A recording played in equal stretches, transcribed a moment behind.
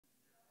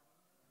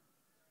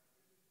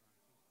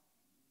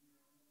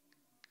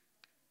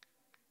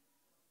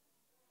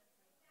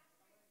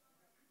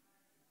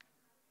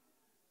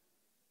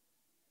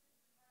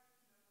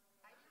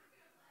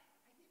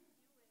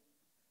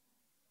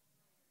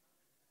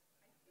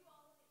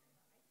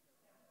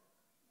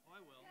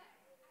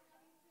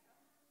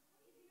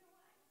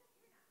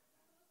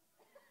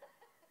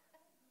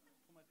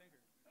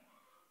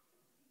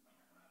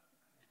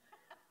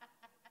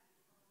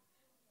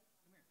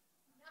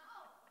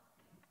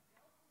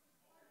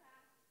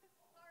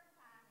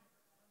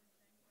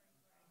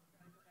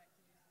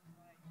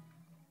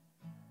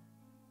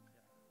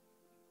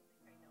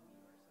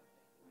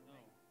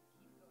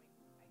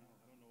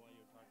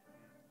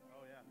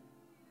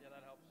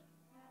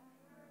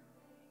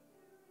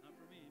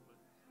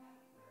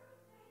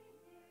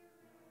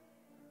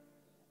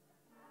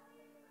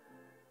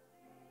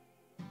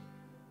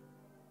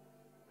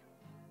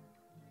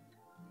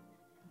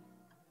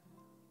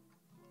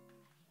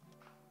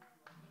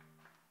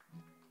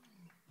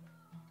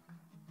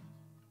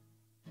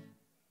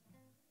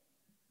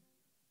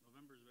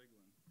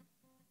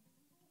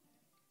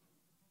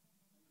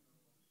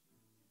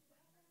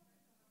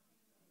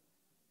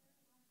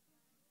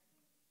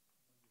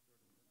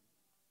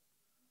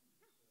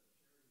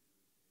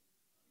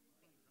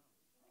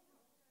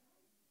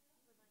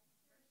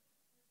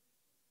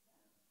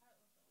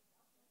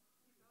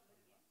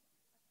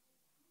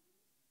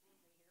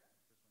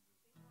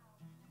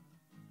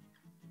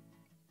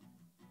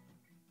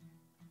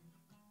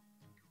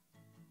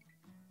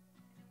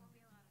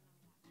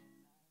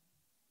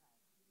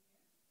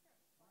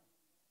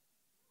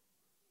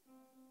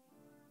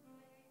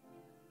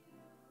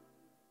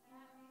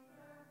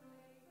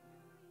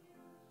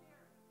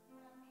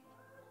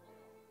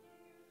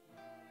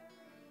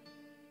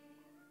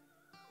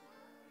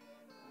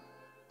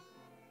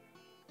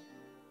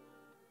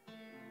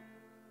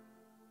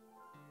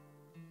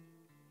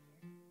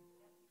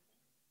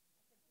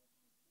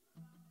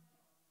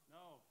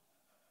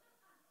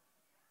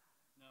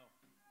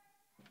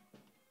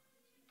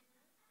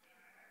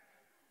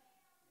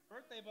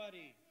birthday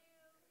buddy.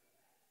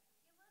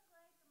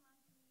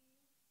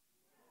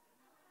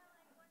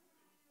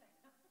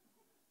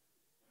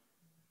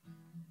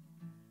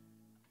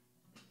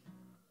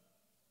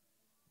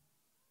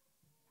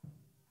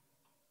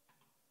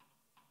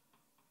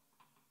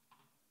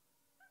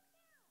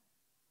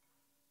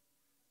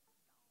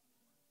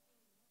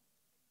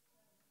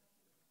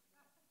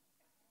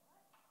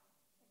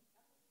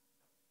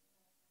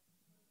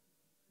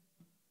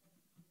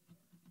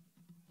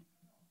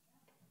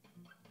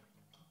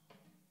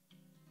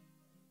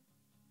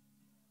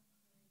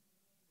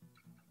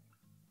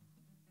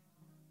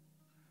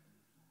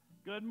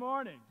 Good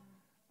morning,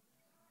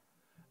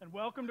 and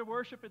welcome to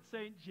worship at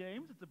St.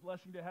 James. It's a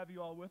blessing to have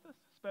you all with us.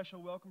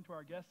 Special welcome to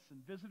our guests and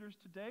visitors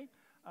today.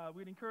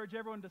 We'd encourage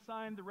everyone to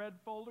sign the red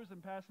folders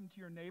and pass them to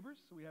your neighbors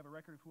so we have a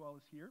record of who all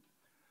is here.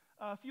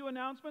 A few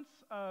announcements.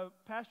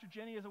 Pastor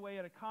Jenny is away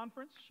at a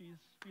conference. She's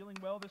feeling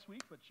well this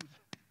week, but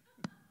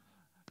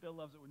Bill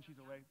loves it when she's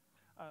away.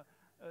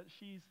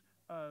 She's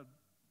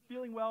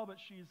feeling well, but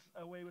she's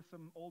away with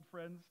some old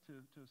friends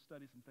to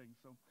study some things.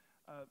 So.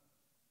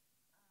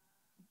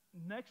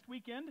 Next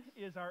weekend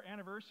is our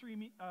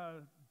anniversary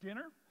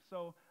dinner,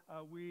 so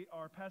we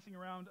are passing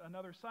around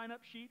another sign-up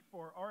sheet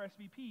for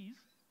RSVPs.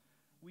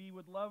 We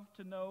would love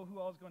to know who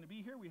all is going to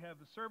be here. We have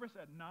the service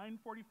at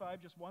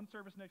 9:45, just one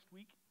service next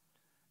week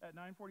at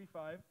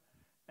 9:45,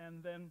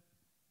 and then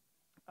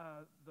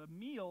the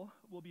meal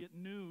will be at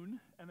noon,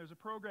 and there's a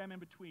program in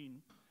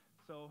between.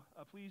 So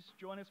please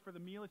join us for the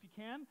meal if you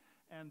can,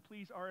 and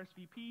please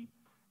RSVP.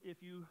 If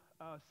you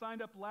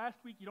signed up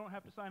last week, you don't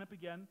have to sign up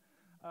again.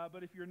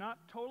 But if you're not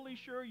totally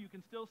sure, you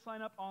can still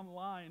sign up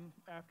online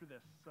after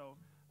this. So,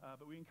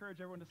 but we encourage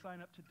everyone to sign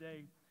up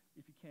today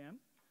if you can.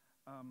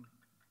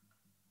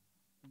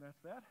 That's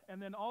that.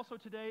 And then also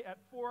today at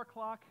 4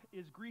 o'clock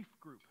is grief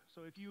group.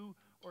 So if you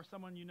or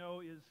someone you know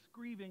is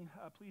grieving,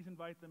 please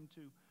invite them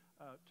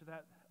to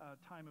that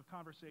time of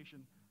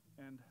conversation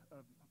and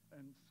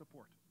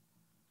support.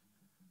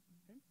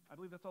 Okay. I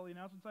believe that's all the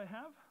announcements I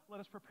have. Let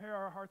us prepare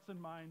our hearts and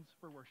minds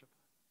for worship.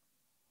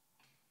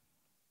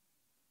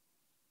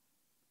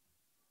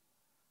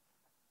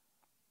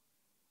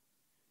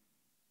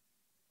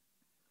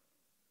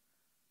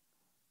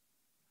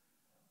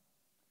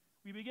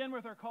 We begin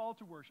with our call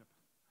to worship.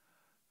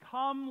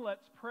 Come,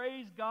 let's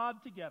praise God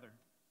together,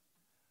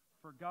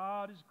 for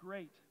God is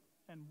great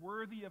and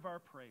worthy of our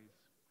praise.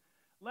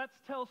 Let's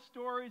tell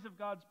stories of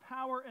God's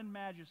power and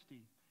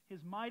majesty, His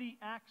mighty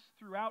acts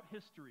throughout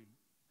history,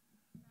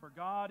 for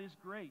God is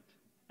great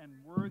and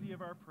worthy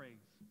of our praise.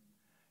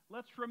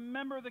 Let's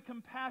remember the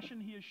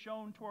compassion He has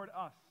shown toward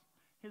us,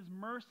 His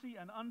mercy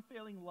and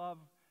unfailing love,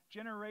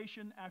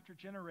 generation after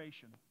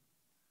generation,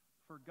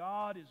 for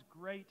God is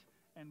great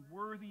and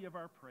worthy of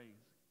our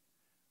praise.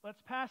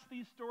 Let's pass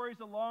these stories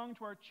along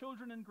to our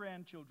children and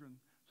grandchildren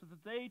so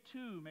that they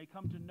too may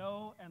come to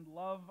know and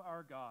love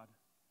our God.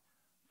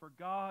 For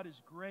God is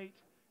great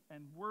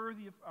and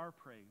worthy of our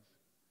praise.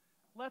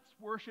 Let's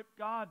worship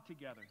God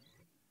together.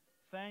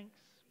 Thanks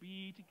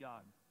be to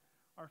God.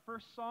 Our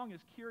first song is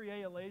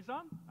Kyrie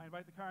Eleison. I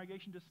invite the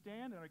congregation to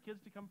stand and our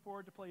kids to come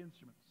forward to play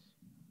instruments.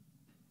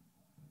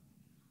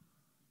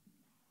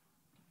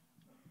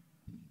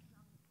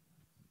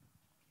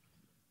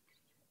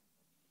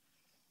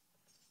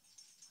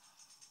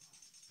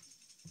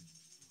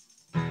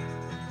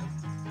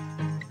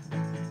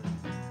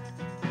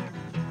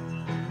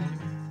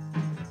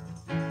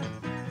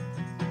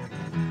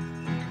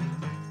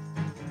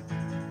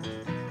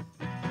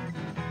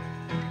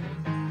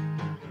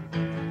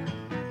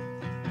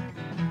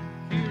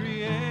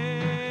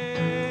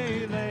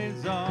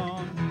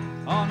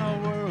 On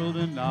a world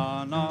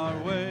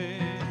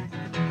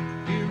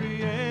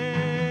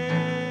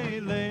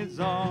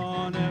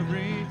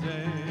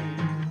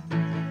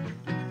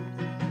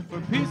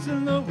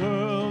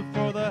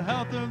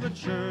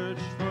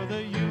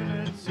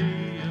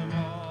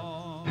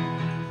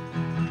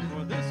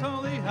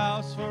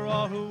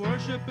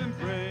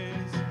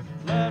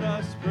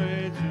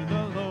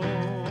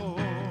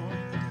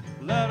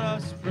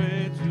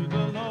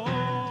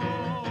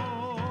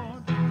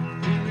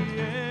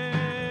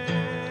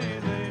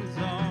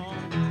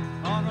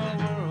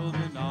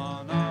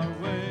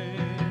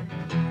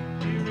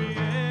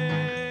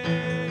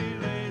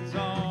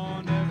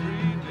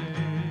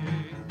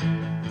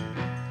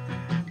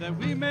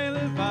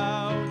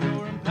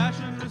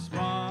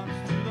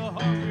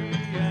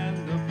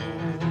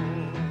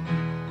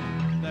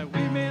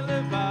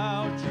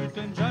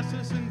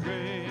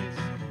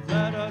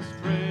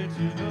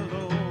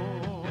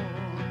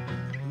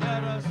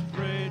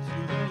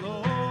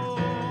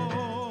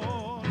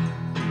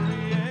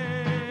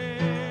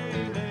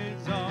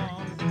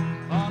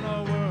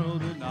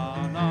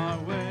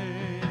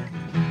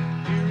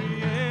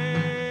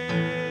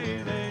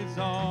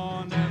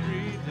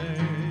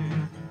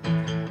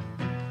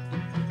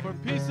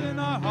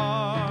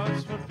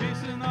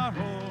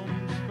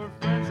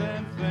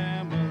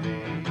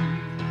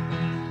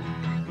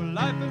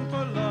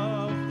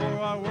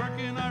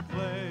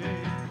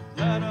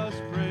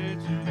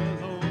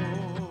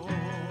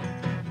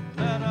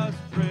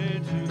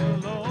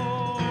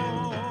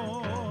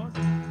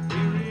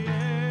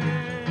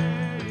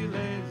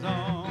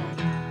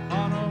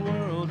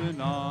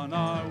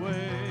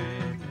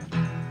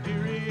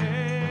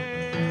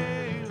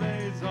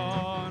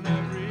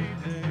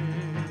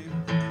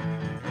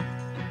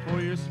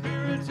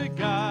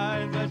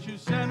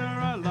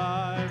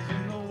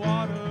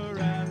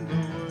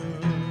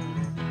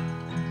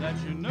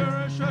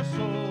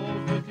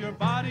their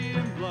body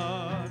and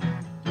blood.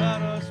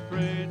 Let us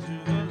pray to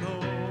the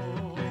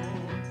Lord.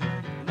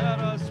 Let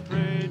us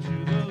pray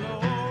to the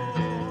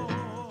Lord.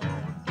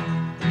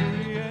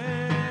 Kyrie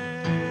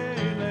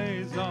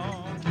eleison,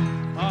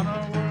 on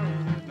our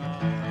word and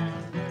on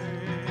our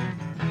way.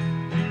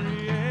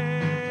 Kyrie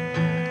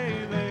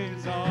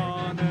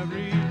eleison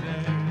every day.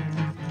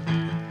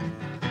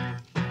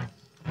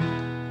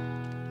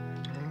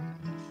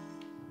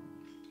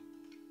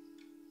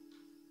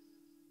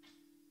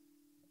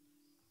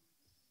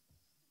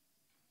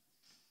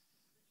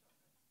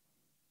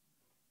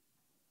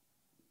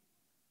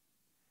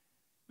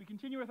 We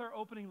continue with our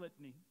opening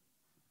litany.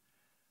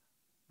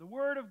 The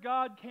word of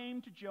God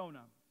came to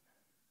Jonah.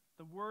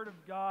 The word of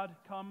God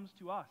comes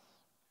to us.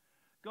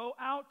 Go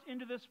out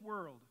into this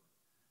world,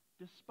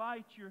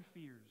 despite your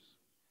fears.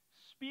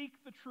 Speak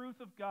the truth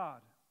of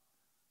God.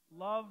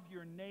 Love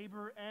your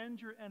neighbor and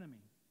your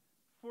enemy.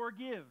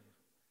 Forgive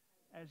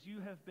as you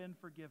have been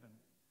forgiven.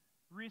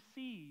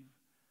 Receive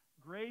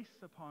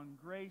grace upon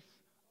grace,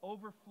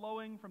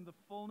 overflowing from the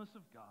fullness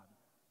of God.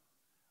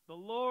 The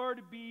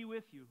Lord be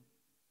with you.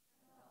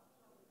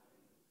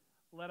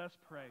 Let us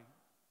pray.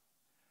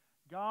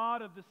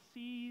 God of the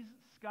seas,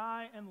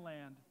 sky, and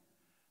land,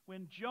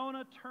 when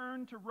Jonah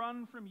turned to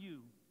run from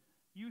you,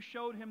 you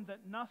showed him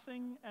that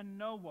nothing and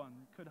no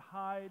one could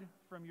hide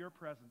from your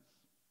presence.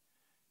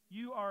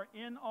 You are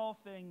in all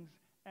things,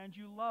 and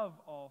you love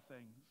all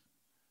things.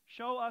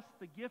 Show us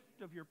the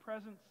gift of your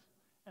presence,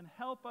 and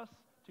help us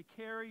to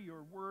carry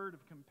your word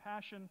of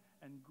compassion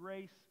and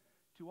grace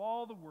to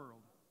all the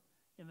world.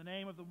 In the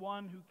name of the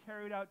one who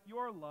carried out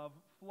your love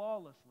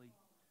flawlessly,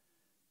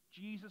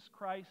 Jesus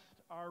Christ,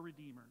 our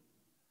Redeemer.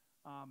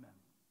 Amen.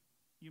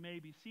 You may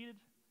be seated.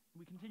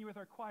 We continue with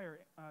our choir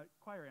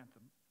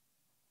anthem.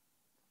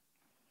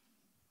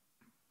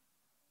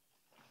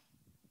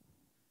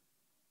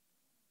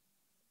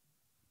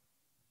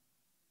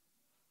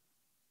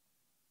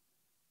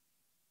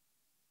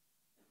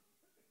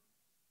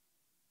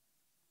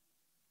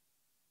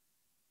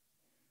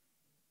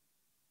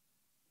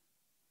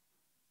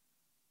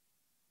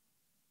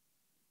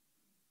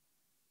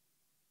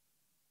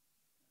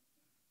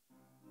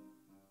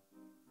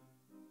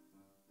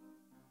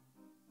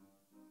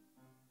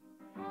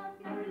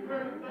 Have you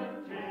heard the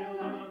tale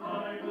of a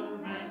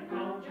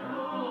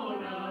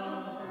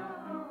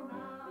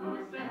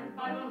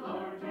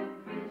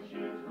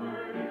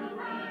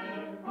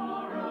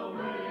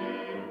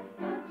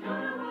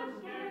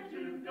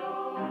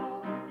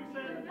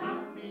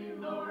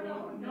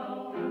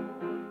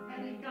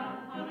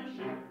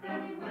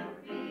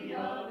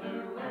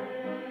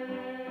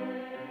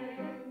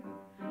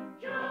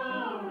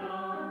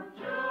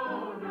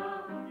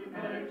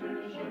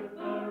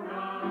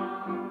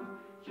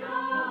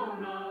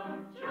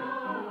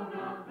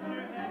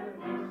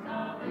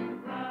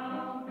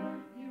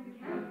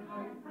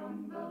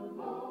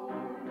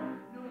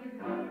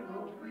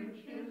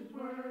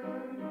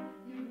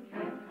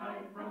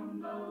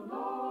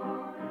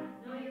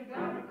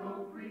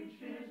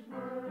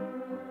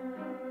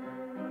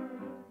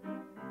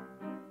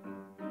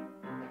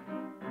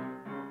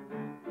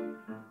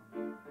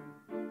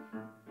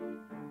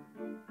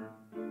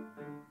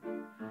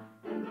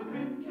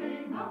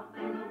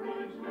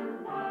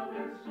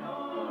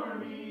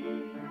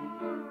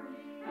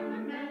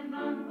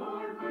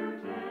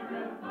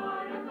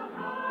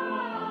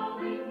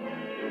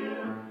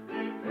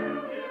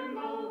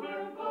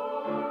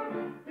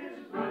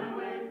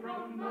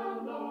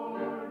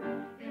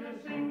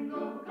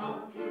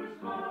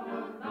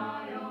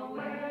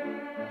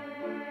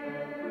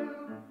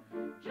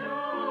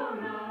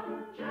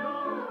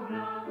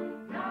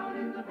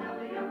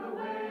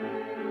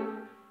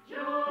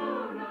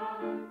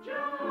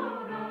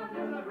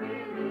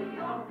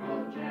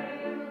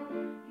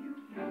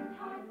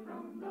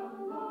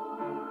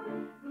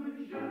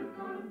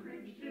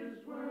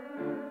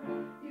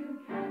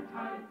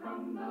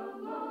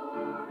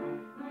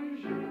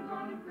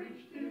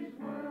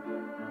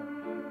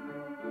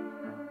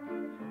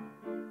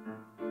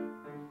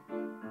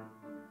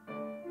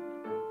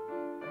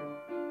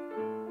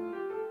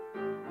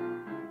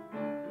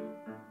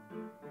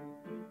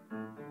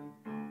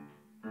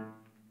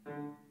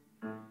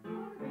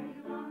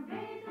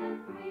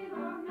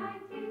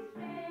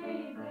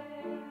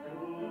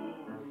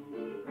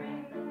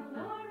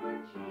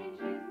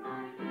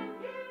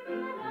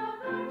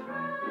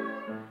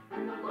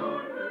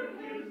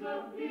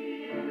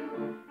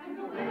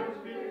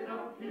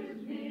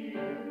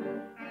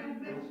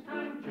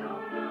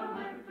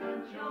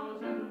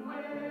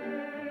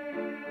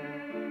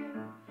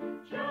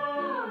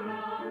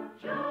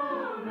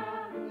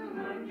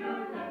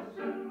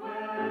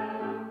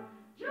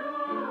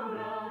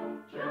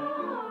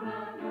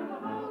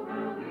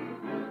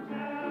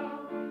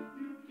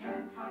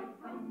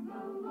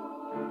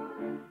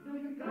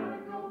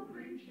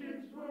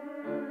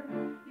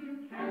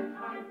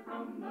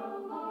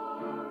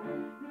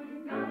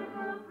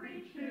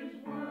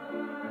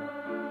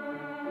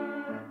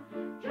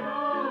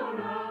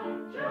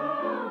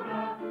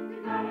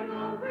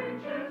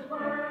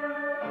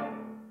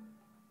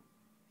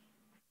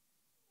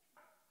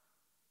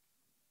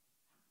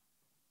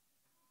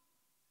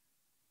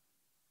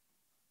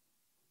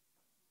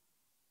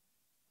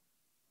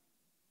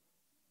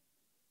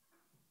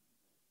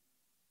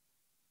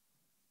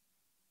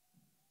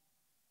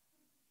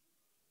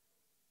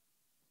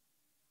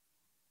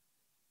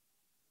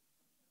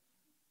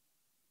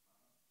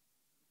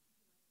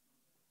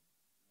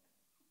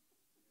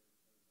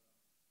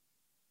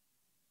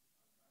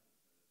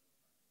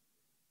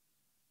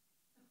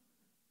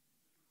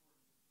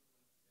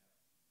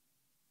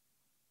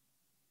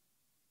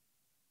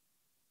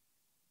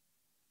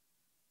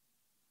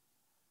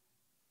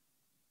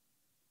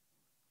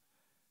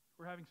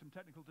We're having some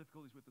technical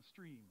difficulties with the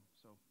stream,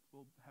 so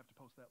we'll have to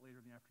post that later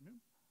in the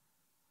afternoon.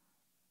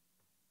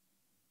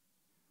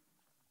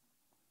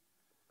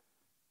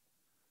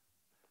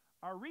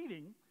 Our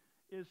reading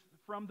is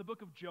from the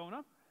book of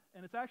Jonah,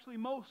 and it's actually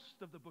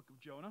most of the book of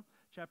Jonah,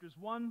 chapters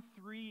 1,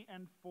 3,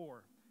 and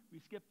 4. We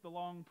skipped the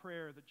long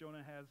prayer that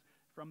Jonah has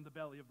from the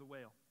belly of the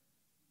whale.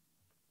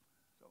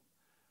 So,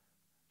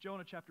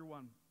 Jonah chapter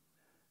 1.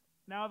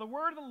 Now the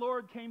word of the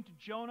Lord came to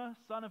Jonah,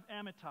 son of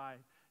Amittai,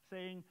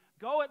 saying,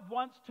 Go at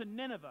once to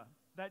Nineveh,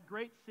 that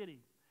great city,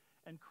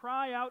 and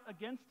cry out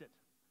against it,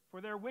 for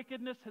their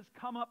wickedness has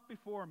come up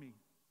before me.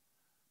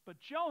 But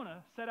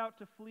Jonah set out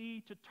to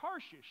flee to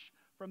Tarshish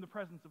from the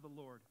presence of the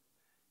Lord.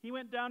 He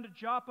went down to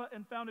Joppa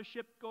and found a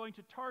ship going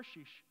to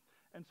Tarshish,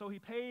 and so he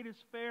paid his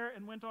fare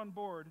and went on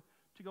board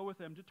to go with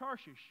them to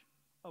Tarshish,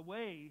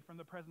 away from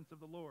the presence of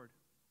the Lord.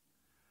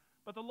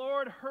 But the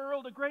Lord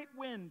hurled a great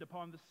wind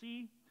upon the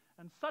sea,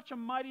 and such a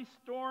mighty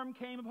storm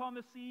came upon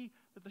the sea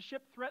that the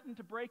ship threatened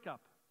to break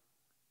up.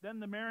 Then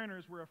the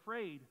mariners were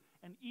afraid,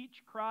 and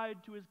each cried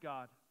to his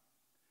God.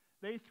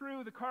 They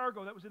threw the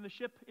cargo that was in the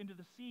ship into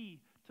the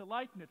sea to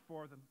lighten it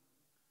for them.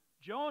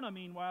 Jonah,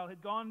 meanwhile,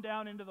 had gone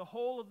down into the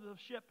hold of the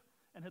ship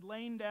and had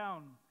lain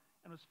down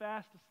and was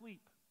fast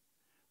asleep.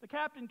 The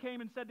captain came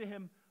and said to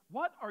him,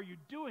 What are you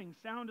doing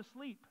sound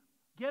asleep?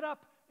 Get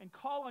up and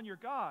call on your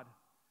God.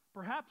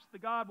 Perhaps the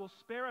God will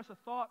spare us a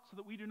thought so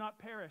that we do not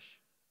perish.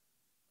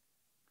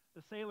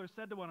 The sailors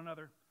said to one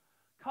another,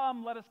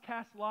 Come, let us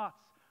cast lots,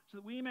 so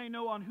that we may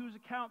know on whose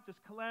account this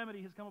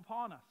calamity has come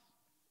upon us.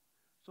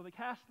 So they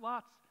cast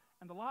lots,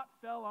 and the lot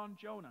fell on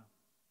Jonah.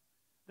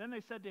 Then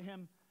they said to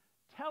him,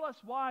 Tell us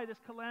why this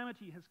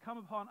calamity has come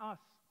upon us.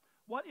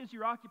 What is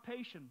your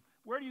occupation?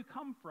 Where do you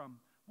come from?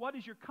 What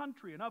is your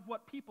country, and of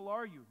what people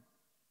are you?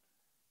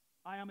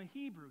 I am a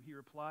Hebrew, he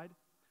replied.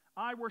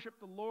 I worship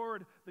the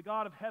Lord, the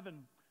God of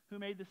heaven, who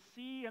made the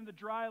sea and the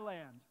dry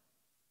land.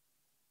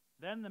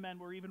 Then the men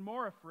were even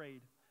more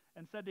afraid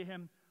and said to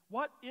him,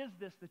 What is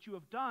this that you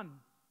have done?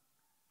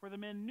 For the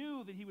men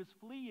knew that he was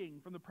fleeing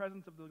from the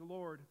presence of the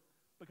Lord,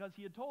 because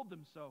he had told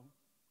them so.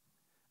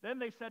 Then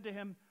they said to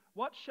him,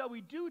 What shall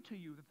we do to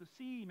you that the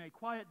sea may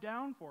quiet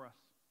down for us?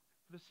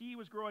 For the sea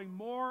was growing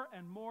more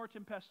and more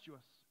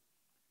tempestuous.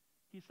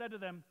 He said to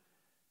them,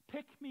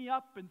 Pick me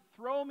up and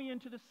throw me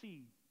into the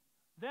sea.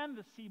 Then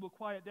the sea will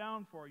quiet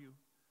down for you.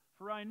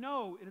 For I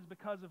know it is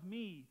because of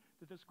me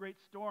that this great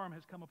storm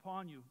has come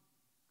upon you.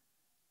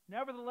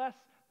 Nevertheless,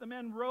 the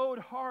men rowed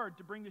hard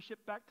to bring the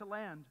ship back to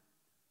land,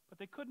 but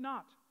they could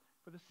not,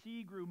 for the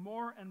sea grew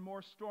more and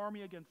more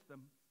stormy against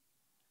them.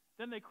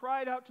 Then they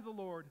cried out to the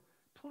Lord,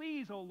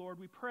 Please, O Lord,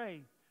 we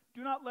pray,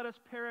 do not let us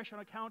perish on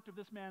account of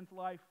this man's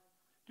life.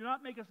 Do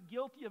not make us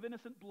guilty of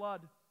innocent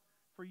blood.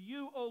 For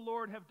you, O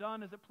Lord, have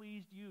done as it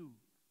pleased you.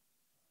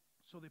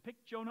 So they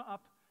picked Jonah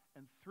up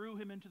and threw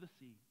him into the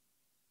sea.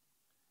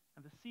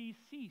 And the sea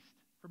ceased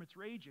from its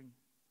raging.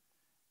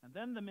 And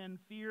then the men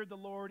feared the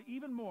Lord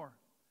even more,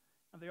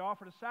 and they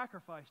offered a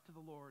sacrifice to the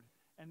Lord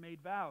and made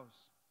vows.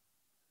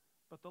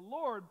 But the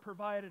Lord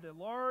provided a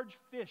large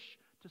fish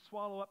to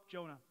swallow up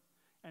Jonah.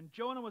 And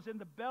Jonah was in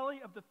the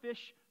belly of the fish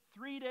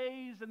 3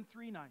 days and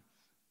 3 nights.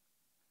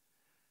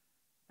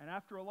 And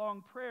after a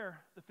long prayer,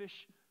 the fish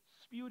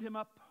spewed him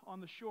up on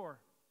the shore.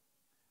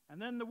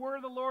 And then the word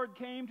of the Lord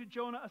came to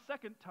Jonah a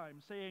second time,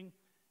 saying,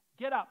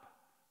 Get up,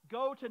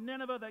 go to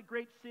Nineveh, that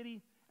great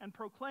city, and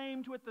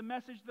proclaim to it the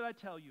message that I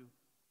tell you.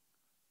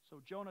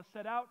 So Jonah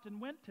set out and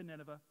went to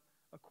Nineveh,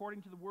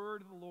 according to the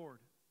word of the Lord.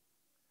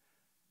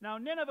 Now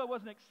Nineveh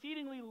was an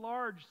exceedingly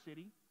large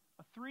city,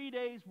 a 3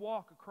 days'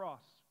 walk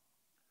across.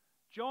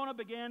 Jonah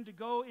began to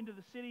go into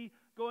the city,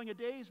 going a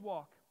day's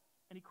walk,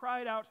 and he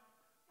cried out,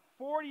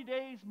 40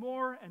 days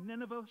more, and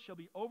Nineveh shall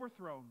be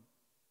overthrown.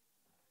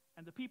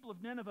 And the people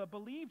of Nineveh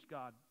believed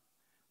God.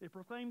 They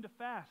proclaimed a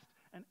fast,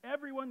 and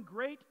everyone,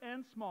 great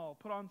and small,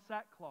 put on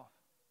sackcloth.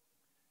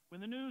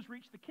 When the news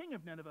reached the king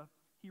of Nineveh,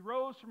 he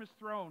rose from his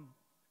throne,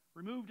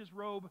 removed his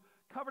robe,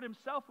 covered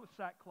himself with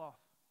sackcloth,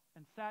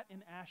 and sat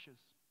in ashes.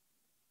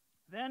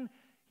 Then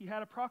he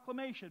had a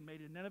proclamation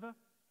made in Nineveh,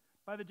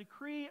 by the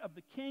decree of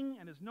the king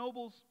and his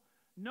nobles,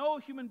 no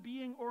human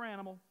being or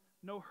animal,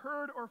 no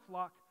herd or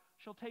flock,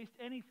 shall taste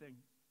anything.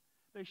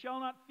 They shall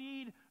not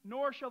feed,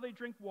 nor shall they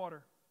drink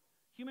water.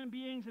 Human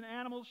beings and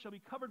animals shall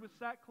be covered with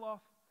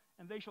sackcloth,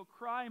 and they shall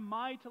cry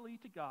mightily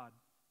to God.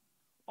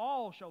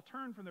 All shall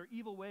turn from their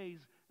evil ways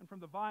and from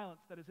the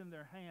violence that is in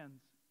their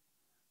hands.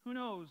 Who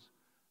knows?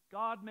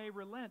 God may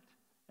relent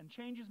and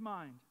change his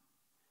mind.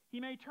 He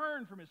may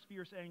turn from his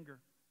fierce anger,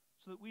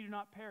 so that we do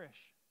not perish.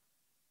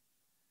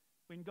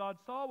 When God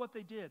saw what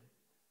they did,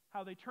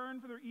 how they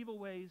turned from their evil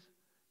ways,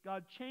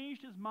 God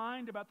changed his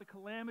mind about the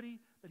calamity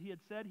that he had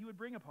said he would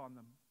bring upon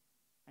them,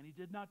 and he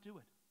did not do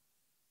it.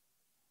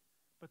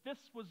 But this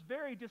was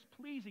very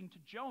displeasing to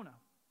Jonah,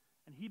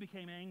 and he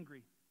became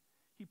angry.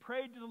 He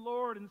prayed to the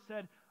Lord and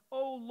said,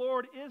 O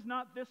Lord, is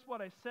not this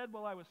what I said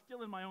while I was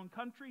still in my own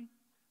country?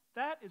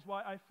 That is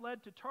why I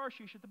fled to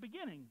Tarshish at the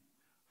beginning,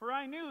 for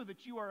I knew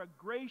that you are a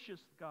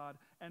gracious God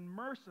and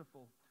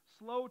merciful,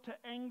 slow to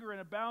anger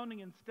and abounding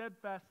in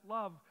steadfast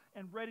love,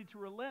 and ready to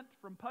relent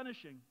from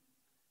punishing.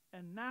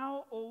 And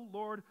now, O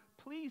Lord,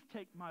 please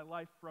take my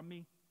life from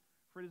me,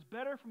 for it is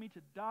better for me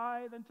to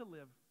die than to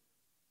live."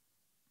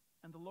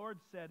 And the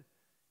Lord said,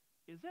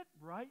 "Is it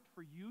right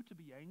for you to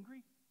be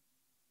angry?"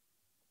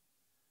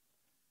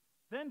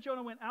 Then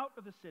Jonah went out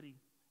of the city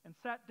and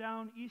sat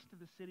down east of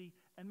the city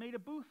and made a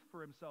booth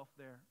for himself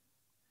there.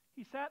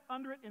 He sat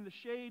under it in the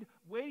shade,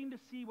 waiting to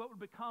see what would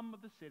become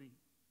of the city.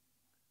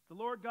 The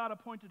Lord God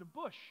appointed a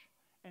bush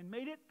and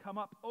made it come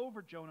up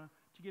over Jonah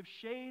to give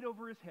shade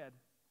over his head,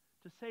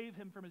 to save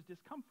him from his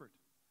discomfort.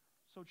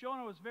 So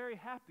Jonah was very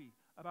happy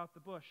about the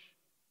bush.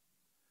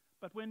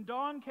 But when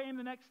dawn came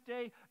the next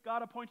day,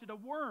 God appointed a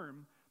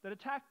worm that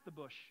attacked the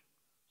bush,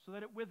 so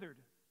that it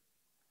withered.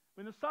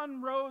 When the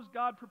sun rose,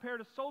 God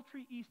prepared a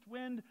sultry east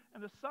wind,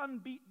 and the sun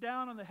beat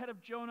down on the head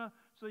of Jonah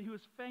so that he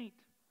was faint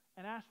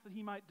and asked that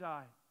he might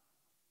die.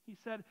 He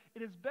said,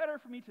 "It is better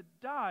for me to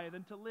die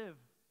than to live."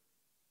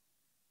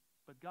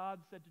 But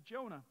God said to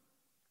Jonah,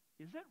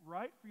 "Is it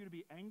right for you to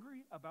be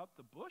angry about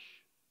the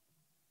bush?"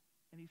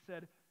 And he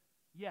said,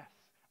 "Yes,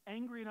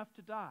 angry enough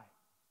to die."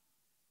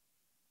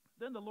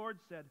 Then the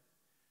Lord said,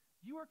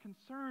 "You are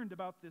concerned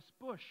about this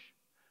bush,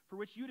 for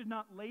which you did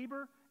not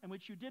labor and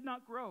which you did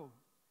not grow.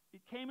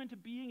 It came into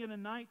being in a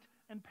night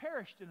and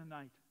perished in a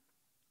night.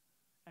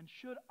 And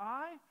should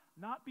I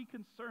not be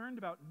concerned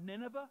about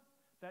Nineveh,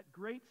 that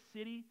great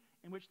city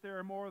in which there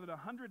are more than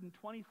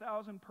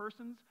 120,000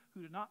 persons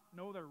who do not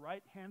know their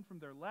right hand from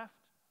their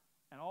left,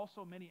 and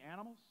also many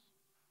animals?"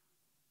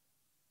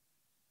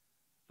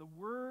 The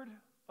word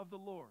of the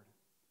Lord.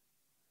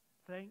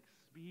 Thanks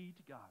be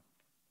to God.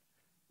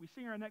 We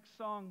sing our next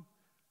song,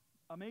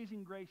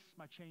 "Amazing Grace,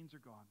 My Chains Are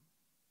Gone."